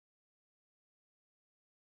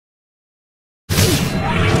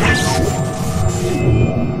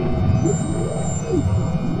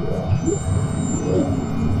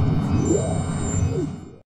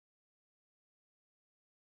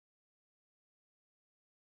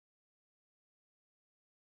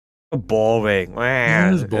Boring.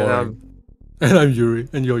 Man. This is boring. And I'm Yuri,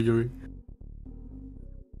 and you're Yuri.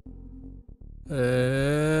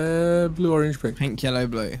 Blue, orange, pink. Pink, yellow,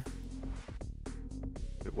 blue.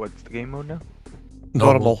 What's the game mode now?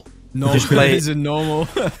 Normal. No, Just play- is it normal?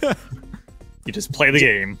 You just play the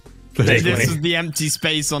game. This is the empty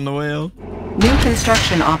space on the wheel. New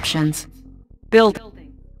construction options.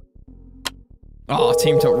 Building. Oh,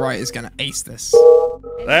 Team Top Right is gonna ace this.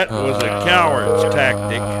 That was a coward's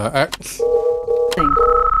tactic. X.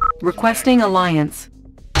 Requesting alliance.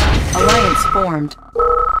 Alliance formed.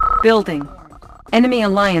 Building. Enemy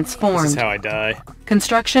alliance This formed. is how I die.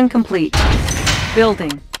 Construction complete.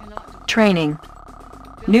 Building. Training.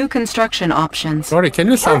 New construction options. Sorry, can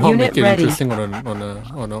you somehow Unit make it ready. interesting on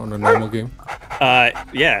a normal game?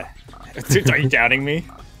 Yeah. Dude, are you doubting me?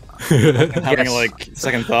 I'm having like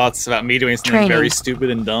second thoughts about me doing something Training. very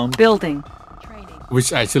stupid and dumb. Building.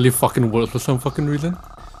 Which actually fucking works for some fucking reason.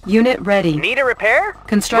 Unit ready. Need a repair?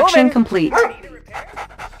 Construction complete.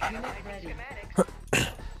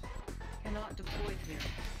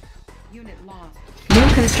 New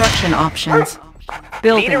construction options. Need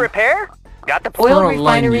Building. a repair? Got the Oil Front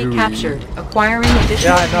line refinery Yuri. captured. Acquiring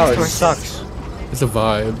additional Yeah, I know, it resources. sucks. It's a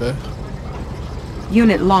vibe.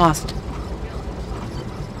 Unit lost.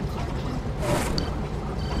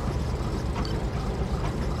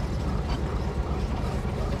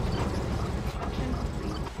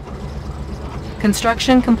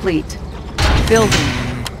 Construction complete.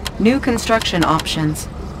 Building. New construction options.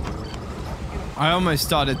 I almost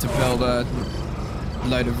started to build a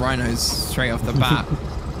load of rhinos straight off the bat.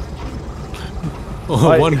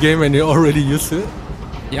 Oh, one game and you already used it?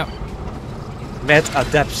 Yep. Met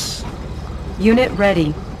adepts. Unit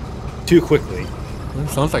ready. Too quickly. Well,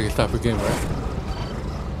 sounds like a type of game,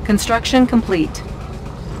 right? Construction complete.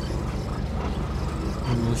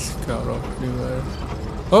 Scout off anywhere.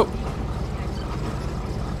 Oh!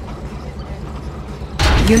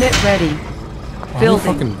 Unit ready. You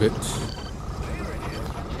Building. fucking bitch.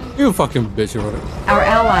 You fucking bitch, you it. Our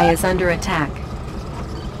ally is under attack.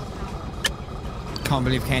 Can't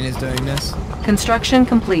believe Kane is doing this. Construction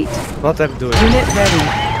complete. What I'm doing. Unit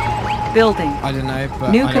ready. Building. I don't know,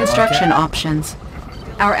 but New I don't construction like options.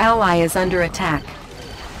 Our ally is under attack.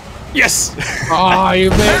 Yes! Ah, you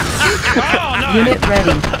bitch! Unit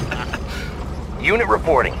ready. Unit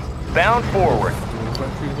reporting. Bound forward.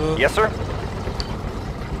 Yes, sir.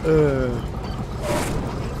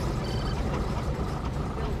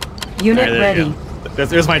 Unit Alright, there you ready. go.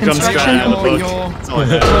 There's my jump Construction strat out of the book. complete. That's all I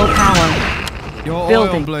have. Low power. it. Your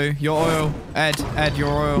Building. oil, Blue. Your oil. Ed, your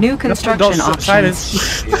oil. New construction options.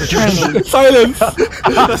 Silence. Training. Silence!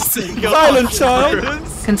 Silence, child!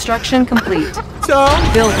 Construction complete.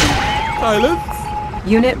 Child! Building. Silence!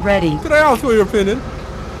 Unit ready. Can I ask for your opinion?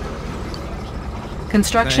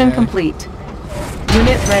 Construction Aye, aye. complete.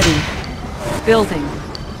 Unit ready. Building.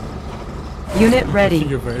 Unit ready.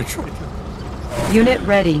 You're very true. Unit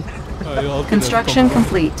ready. Construction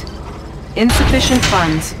complete. Insufficient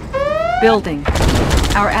funds. Building.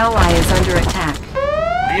 Our ally is under attack.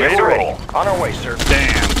 Vehicle ready. On our way, sir.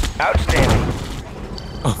 Damn. Outstanding.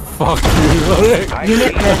 Fuck you, Rick.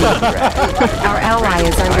 Unit ready. Our ally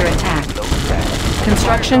is under attack.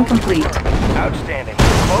 Construction complete. Outstanding.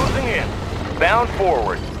 Closing in. Bound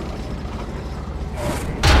forward.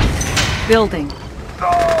 Building.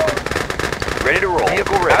 Ready to roll.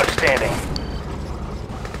 Vehicle ready. Outstanding.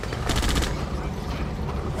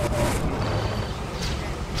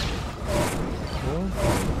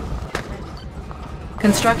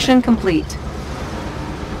 Construction complete.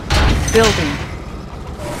 Building.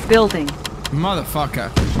 Building. Motherfucker.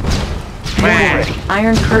 Warning.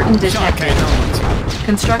 Iron curtain Okay, detected. no.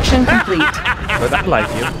 Construction complete. But I like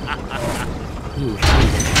you.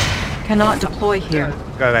 Cannot deploy here.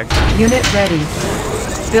 Correct. Unit ready.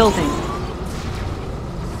 Building.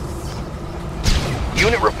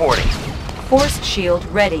 Unit reporting. Force shield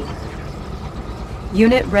ready.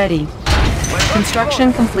 Unit ready.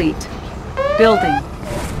 Construction complete. Building.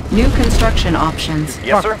 New construction options.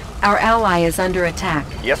 Yes, sir. Our ally is under attack.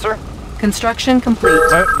 Yes, sir. Construction complete.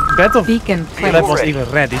 My battle Beacon lab placed. was ready.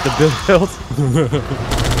 even ready to build.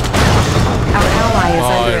 Our ally is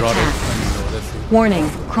Oh, under ironic. attack. Warning.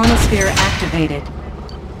 Chronosphere activated.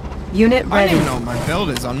 Unit I don't ready. even know what my build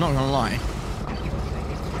is, I'm not gonna lie.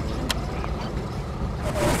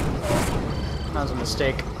 That was a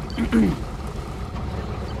mistake.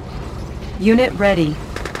 Unit ready.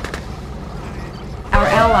 Our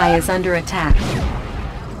ally is under attack.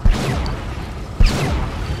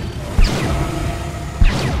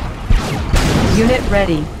 Unit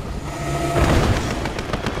ready.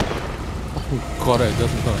 God, it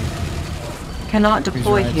doesn't hurt. Cannot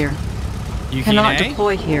deploy red? here. Yukine? Cannot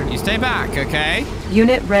deploy here. You stay back, okay?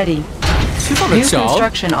 Unit ready. She's not a New child.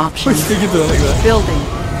 construction options. What's thinking like that? Building.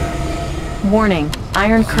 Warning.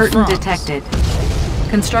 Iron curtain France. detected.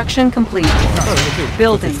 Construction complete.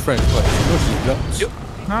 Building. French, but no, she's not.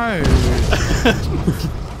 No.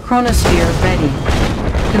 Chronosphere ready.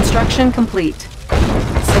 Construction complete.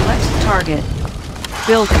 Select target.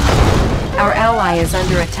 Building. Our ally is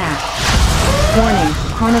under attack. Warning.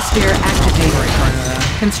 Chronosphere activated.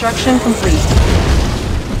 Construction complete.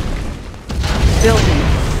 Building.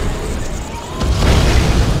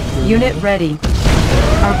 Unit ready.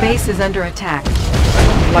 Our base is under attack.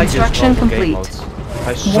 Construction complete.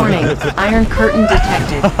 Warning. Iron curtain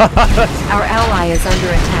detected. Our ally is under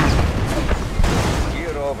attack. Year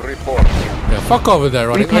of report. Yeah, fuck over there,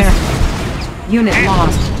 Ronnie. Repair. Unit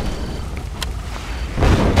lost.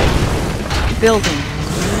 Building.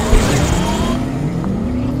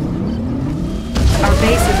 Our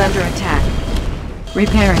base is under attack.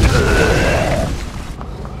 Repairing.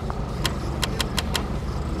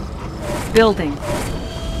 Building.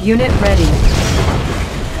 Unit ready.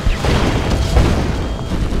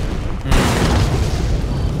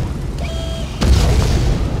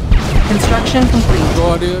 Construction complete. Go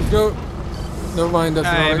on, dude, go. Never mind, that's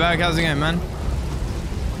Hey, not right. Berg, how's it going, man?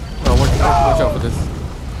 Oh, watch out for this.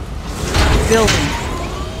 Building.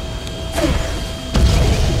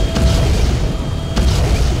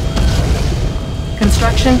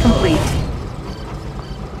 Construction complete.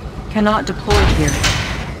 Cannot deploy here.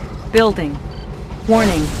 Building.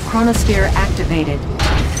 Warning. Chronosphere activated.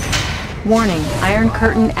 Warning. Iron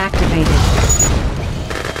curtain activated.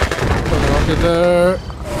 Put a rocket there.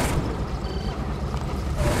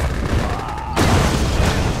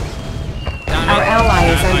 Our ally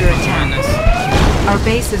is under attack. Our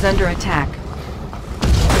base is under attack.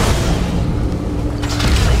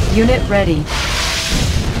 Unit ready.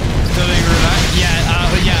 Still doing roulette?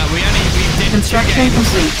 Yeah, we did Construction 2 games.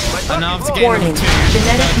 complete. Enough to get Warning. number 2.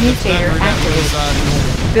 Genetic The mutator roulette activated.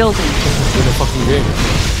 was, Building. In the fucking game.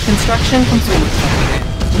 Construction complete.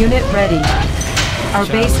 Unit ready. Our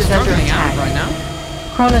so base we're is under struggling out attack. right now.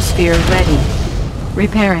 Chronosphere ready.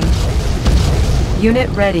 Repairing. Unit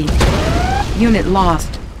ready. Unit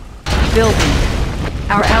lost. Building.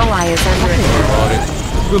 Our ally is under attack. Alright.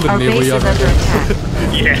 We'll Our live base near is under attack.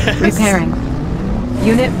 Yes. Repairing.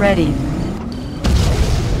 Unit ready.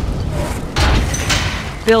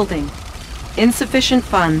 Building. Insufficient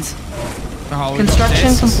funds. Oh, we got Construction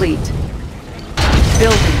this. complete.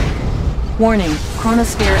 Building. Warning.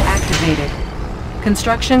 Chronosphere activated.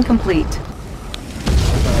 Construction complete.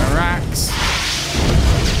 Racks.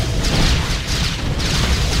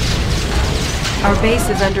 Our base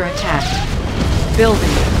is under attack.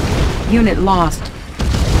 Building. Unit lost.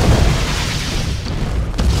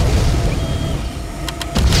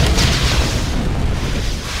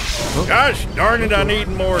 Gosh darn it, I need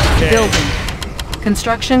more cash. Building.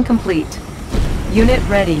 Construction complete. Unit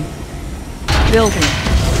ready. Building.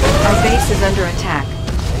 Our base is under attack.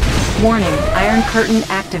 Warning. Iron curtain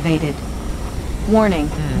activated. Warning.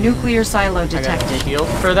 Nuclear silo detected. Shield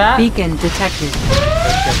for that? Beacon detected.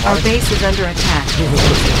 Our base is under attack.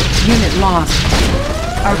 Unit lost.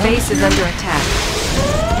 Our base is under attack.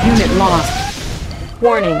 Unit lost.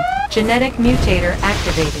 Warning. Genetic mutator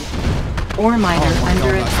activated. Ore miner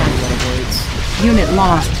under attack. Unit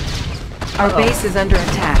lost. Our base is under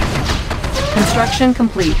attack. Construction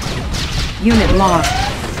complete. Unit lost.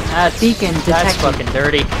 Beacon That's detected. fucking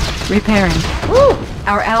dirty. Repairing.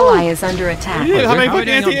 Our ally is under attack. Dude, how many How are we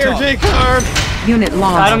fucking doing up anti-air J card? Unit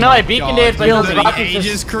lost. I don't know, I beacon days, but Building. those rockets Aegis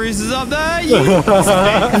just... cruises up there. You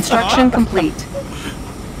Construction complete.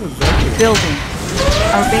 Building.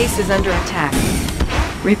 Our base is under attack.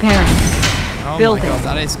 Repairing. Oh Building. my god,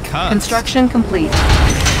 that is cut. Construction complete.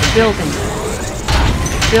 Building.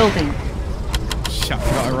 Building. Shit, I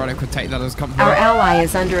forgot Ironic would take that as compliment. Our ally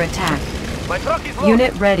is under attack. My truck is low.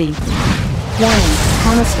 Unit ready. Warning.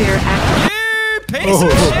 Chronosphere active. You piece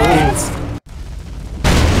of shit!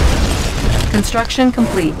 Construction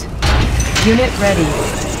complete. Unit ready.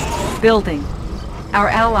 Building. Our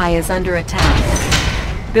ally is under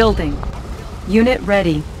attack. Building. Unit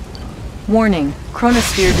ready. Warning.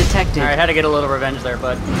 Chronosphere detected. Alright, had to get a little revenge there,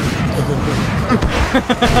 bud.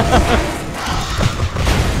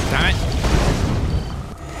 Damn it.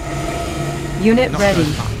 Unit Not ready.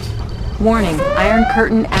 good. Warning. Iron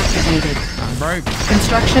curtain activated. I'm broke.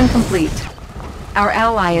 Construction complete. Our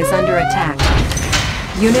ally is under attack.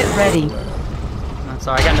 Unit ready. I'm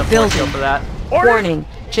sorry, I got no force Building. skill for that. Warning.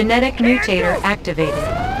 Genetic mutator activated.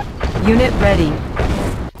 Unit ready.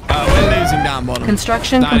 we're losing down bottom.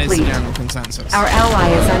 Construction That is the complete. general consensus. Our ally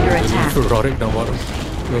is under attack. Ferrari down bottom.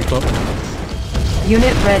 On top.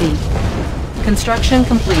 Unit ready. Construction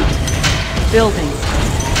complete. Building.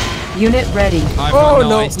 Unit ready. I've got Oh,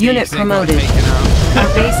 no. ISDs, Unit they got promoted. taken out.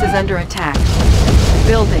 Our base is under attack.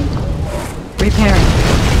 Building. Repairing.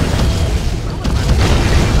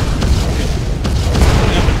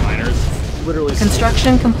 Miners. Literally.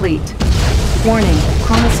 Construction complete. Warning.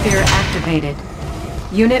 Chronosphere activated.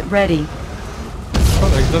 Unit ready.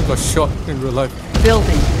 Oh, I just got shot in real life.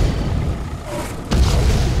 Building.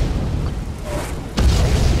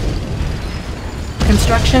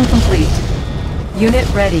 Construction complete. Unit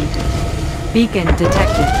ready. Beacon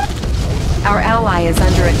detected. Our ally is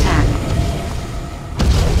under attack.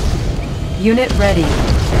 Unit ready.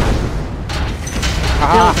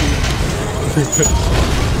 Building.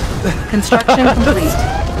 Construction complete.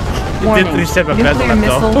 Warning. reset my Nuclear battle map,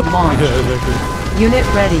 missile though. launch. Unit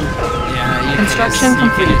ready. Yeah, you Construction can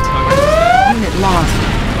complete. Unit lost.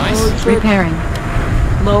 Nice. Repairing.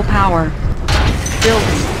 Low power.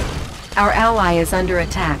 Building. Our ally is under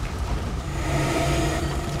attack.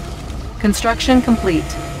 Construction complete.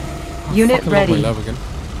 Unit Fucking love my ready. love again.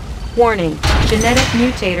 Warning. Genetic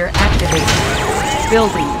mutator activated.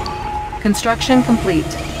 Building. Construction complete.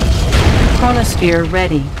 Chronosphere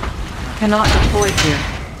ready. Cannot deploy here.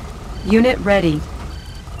 Unit ready.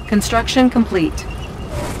 Construction complete.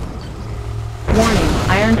 Warning.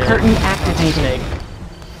 Iron Curtain activated.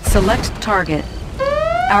 Select target.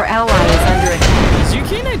 Our ally is under attack. Is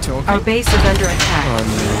Yukino talking? Our base is under attack.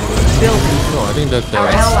 Building. No, I think that Our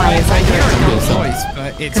ally is I under hear attack. your voice,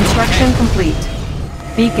 but it's Construction okay. complete.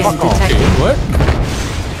 Beacon Okay, detected.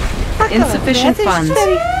 what? Insufficient funds.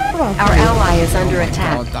 Our ally is under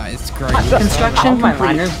attack. God, that is great. Construction Oh, my complete.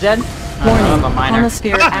 miner's dead. Warning. I'm a miner.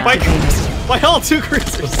 Chronosphere activated. Why all two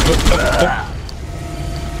cruisers?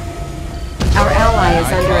 Our ally is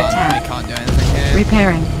under I attack. can't do anything here.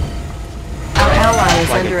 Repairing. Our ally is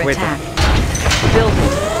Like a under quitter. attack.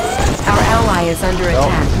 Building. Our ally is under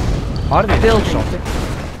attack. Building.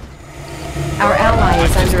 Our ally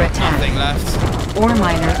is I've just under got attack. nothing left. Ore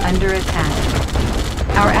miner under attack.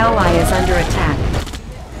 Our ally is under attack.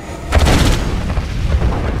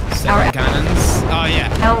 7 cannons. Oh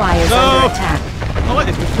yeah. Ally is No! under attack.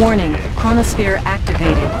 What? Warning. Chronosphere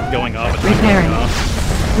activated. Going up. It's Repairing. going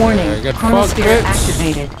up. Warning. Yeah, get Chronosphere fucked, bitch.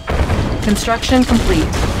 activated. Construction complete.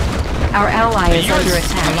 Our ally Are is you under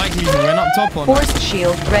guys- I attack. like using win up top or not? Force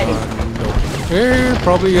shield ready. Eh,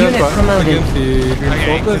 probably yes, Unit but promoted. against the Okay,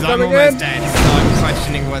 reinforcements because I'm coming almost in. dead, so I'm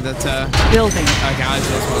questioning whether to... Building. Okay, I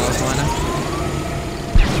just my last miner.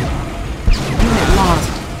 Unit lost.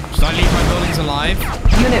 Should I leave my buildings alive?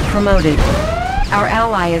 Unit promoted. Our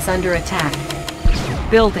ally is under attack.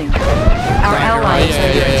 Building. Our ally is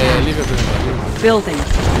under attack. Leave it with me. Building.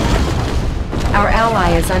 Our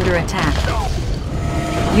ally is under attack.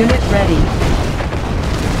 Unit ready.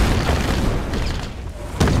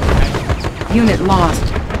 Unit lost.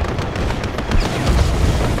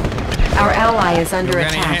 Our ally is under You're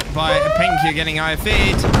getting attack. hit by a pink, you're getting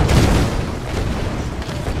IFE'd.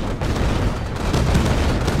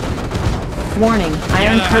 Warning.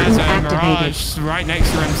 Iron Yellow Curtain has a activated. Mirage right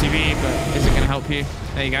next to MCV, but is it going to help you?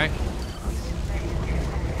 There you go.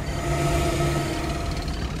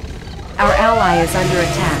 Our ally is under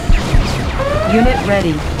attack. Unit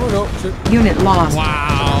ready. Oh no, shit. Unit lost.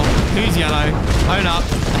 Wow. Who's yellow? Own up.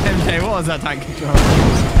 MJ, what was that tank control?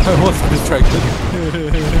 I was distracted.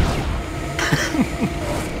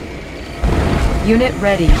 Unit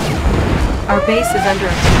ready. Our base is under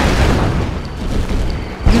attack.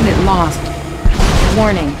 Unit lost.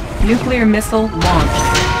 Warning. Nuclear missile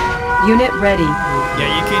launched. Unit ready.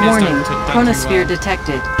 Yeah, you can Warning. Chronosphere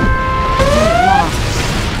detected. Unit lost.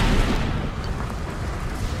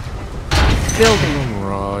 Building.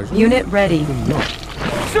 Mirage. Unit ready.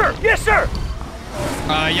 Sir, yes, sir.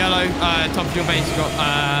 Yellow, top of your base, you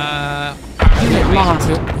got, Unit lost.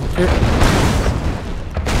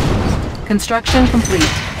 Construction complete.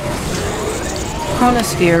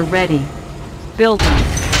 Chronosphere ready. Building.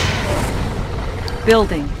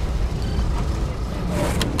 Building.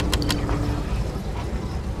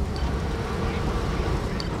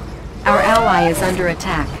 Our ally is under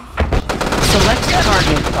attack. Select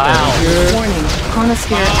target. Wow. Warning.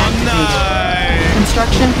 Chronosphere activated. no!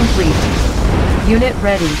 Construction complete. Unit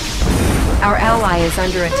ready. Our ally is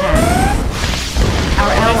under attack.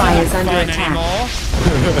 Our ally is under Fun attack. anymore.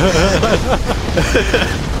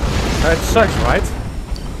 It sucks, right?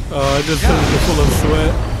 Just full of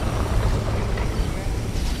sweat.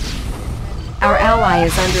 Our ally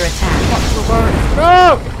is under attack.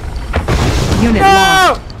 No! Unit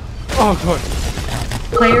lost. Oh god.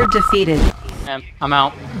 Player defeated. I'm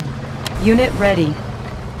out. Unit ready.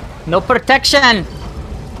 No protection.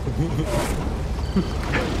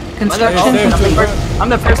 Construction complete. I'm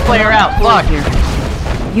the first player out. Fuck. Here.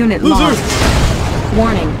 Unit lost.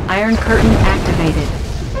 Warning, Iron Curtain activated.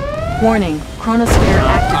 Warning, Chronosphere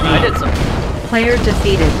I activated. did some. Player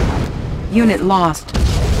defeated. Unit lost.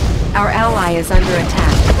 Our ally is under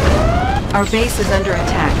attack. Our base is under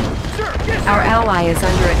attack. Our ally is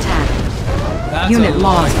under attack. That's Unit a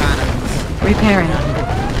lot lost. of cannons. Repairing.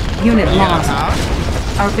 Unit You got lost. power?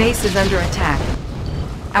 Our base is under attack.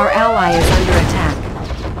 Our ally is under attack.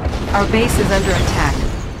 Our base is under attack.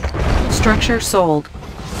 Structure sold.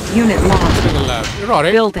 Unit lost. To the lab. You're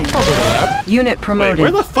alright. Building. Go to the lab. Unit Wait, promoted.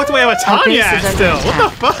 where the fuck do I have a Our base Tanya is under still? What the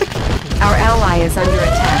attack. fuck? Our ally is under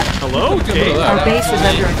attack. Hello? Go to the Okay. lab. Our base is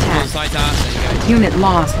under attack. Site out, there you go. Unit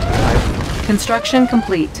lost. Construction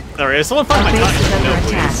complete. Alright, someone find Our my base is Tanya. under No,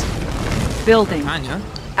 attack. please. Building. Tanya?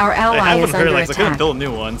 Our I ally had one is of her under legs. I couldn't attack. build a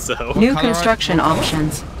new one, so. New color construction art?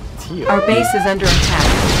 options. Our base is under attack.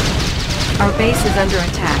 Our base is under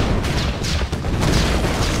attack.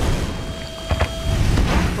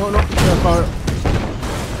 Oh no. Yeah, power.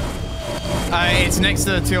 It's next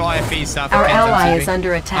to the two IFE stuff. Our against ally MCV. is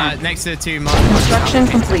under attack. Next to the two Construction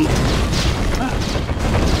complete.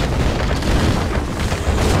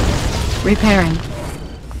 Repairing.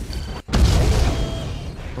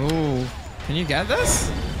 Ooh. Can you get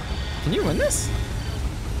this? Can you win this?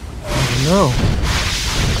 No.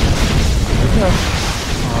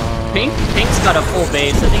 Pink's got a full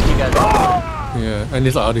base. I think you guys. Yeah, and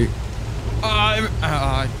it's Audi. Our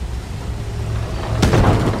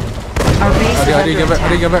base is Audi, under get back,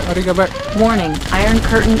 Audi, attack. get back, Audi, get back. Warning, Iron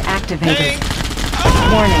Curtain activated.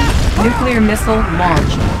 Warning, nuclear missile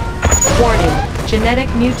launched. Warning, genetic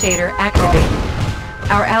mutator activated.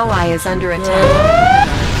 Our ally is under attack.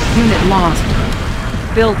 Unit lost.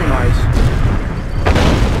 Building.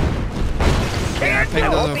 Pink doesn't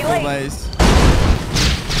have full base.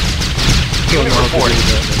 Unit reporting.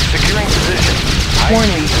 Securing position.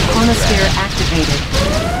 Warning, Chronosphere activated.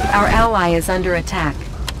 Our ally is under attack.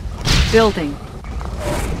 Building.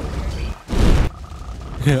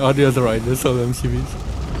 Yeah, Audi has the right. There's all MCVs.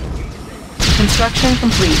 Construction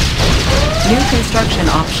complete. New construction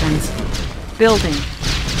options. Building.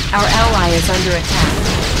 Our ally is under attack.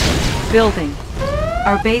 Building.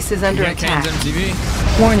 Our base is under You get Kane's attack. MCV.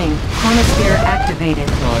 Warning, Chronosphere activated.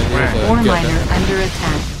 Ore Get miner that. under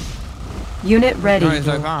attack. Unit ready. Right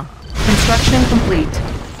so far. Construction complete.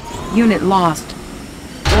 Unit lost.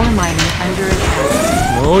 Ore miner under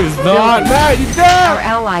attack. No, he's not. Matt, he's Our dead.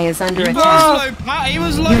 ally is under He was attack. low power. He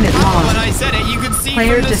was low Unit power lost. when I said it. You could see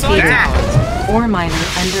Player from the side defeated. towers. Ore miner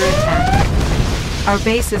under attack. Our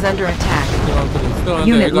base is under attack. Still on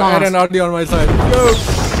Unit there. Got Ed and lost. Audi on my side. Yo,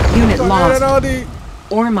 Unit got Ed lost. and Audi.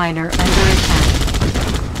 Ore miner under attack.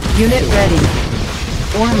 Unit ready.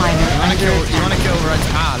 Ore miner You under wanna attack. kill Red's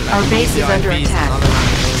power. Our base is under attack.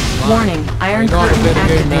 Warning, Iron Not Curtain a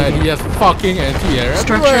game, man. He activated. has fucking anti-air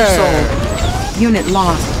Structure everywhere. sold. Unit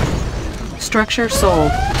lost. Structure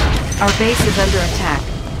sold. Our base is under attack.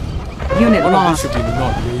 Unit One of these lost. should be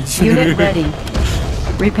not rage. Unit ready.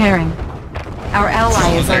 Repairing. Our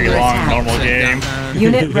ally is Very under long, attack. normal game.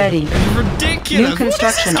 Unit ready. Ridiculous. New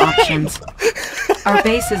construction options. Our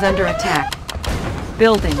base is under attack.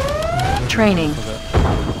 Building. Training.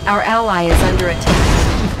 Our ally is under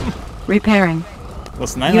attack. Repairing.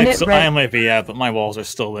 Listen, Unit ready. I might be out, but my walls are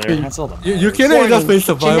still there. That's all that You can't just Warning, play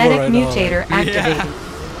survival genetic right mutator now. activated.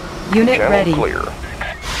 Unit Channel ready. clear.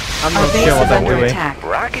 I'm Our not base sure is what that under way. attack.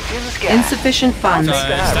 Rockets in the sky. Insufficient funds. So,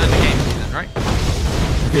 start the game then, right?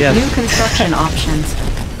 Yes. New construction options.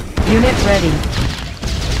 Unit ready.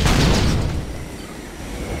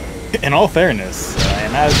 In all fairness, I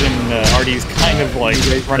imagine Artie's kind of like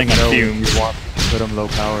running on fumes. You want to put him low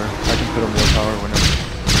power. I can put him low power whenever.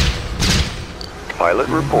 Pilot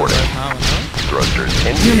reporting. Thrusters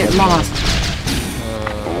in. Unit lost.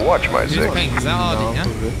 Watch my Who's signal. playing? Is that Artie, yeah?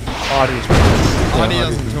 Audis. Artie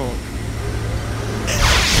doesn't talk.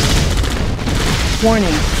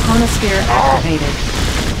 Warning, Chronosphere activated.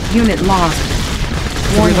 Unit lost.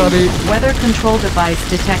 Artie. Warning, weather control device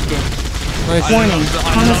detected. Nice. Warning, I love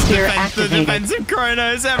Chronosphere the activated. defensive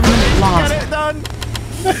chronos, everything. Lost. Get it done.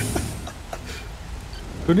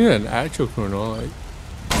 We need an actual chrono, like.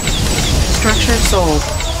 Structure sold.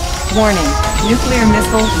 Warning, nuclear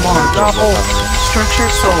missile launched. Structure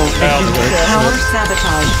sold. Power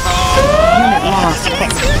sabotage. Unit lost.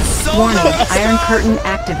 Warning, Iron Curtain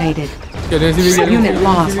activated. Get MCV, get Unit MCV.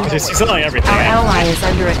 lost. She's selling everything. Our ally is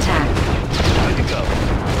under attack.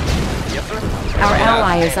 Our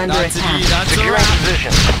ally is under attack. That's all Securing right.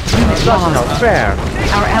 position. Unit lost. Fair.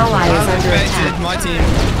 Our ally is under Expected. attack. My team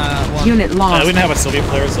won. Unit We lost. didn't have a Sylvia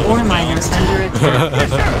player, so. Ore miners under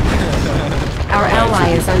attack. Our ally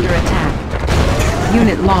is under attack.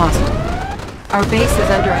 Unit lost. Our base is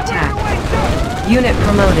under attack. Unit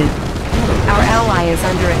promoted. Our ally is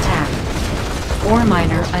under attack. Ore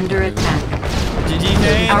miner under attack. GG,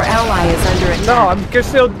 mate. Our ally is under attack. No, I can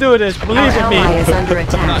still do this. Our Believe in ally me. is under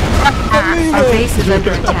attack. Our base is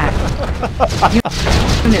under attack.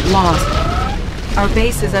 Unit lost. Our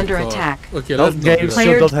base is under attack. Okay, let's Those not do games that.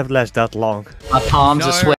 still don't have last that long. My palms are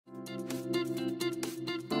No. sweating.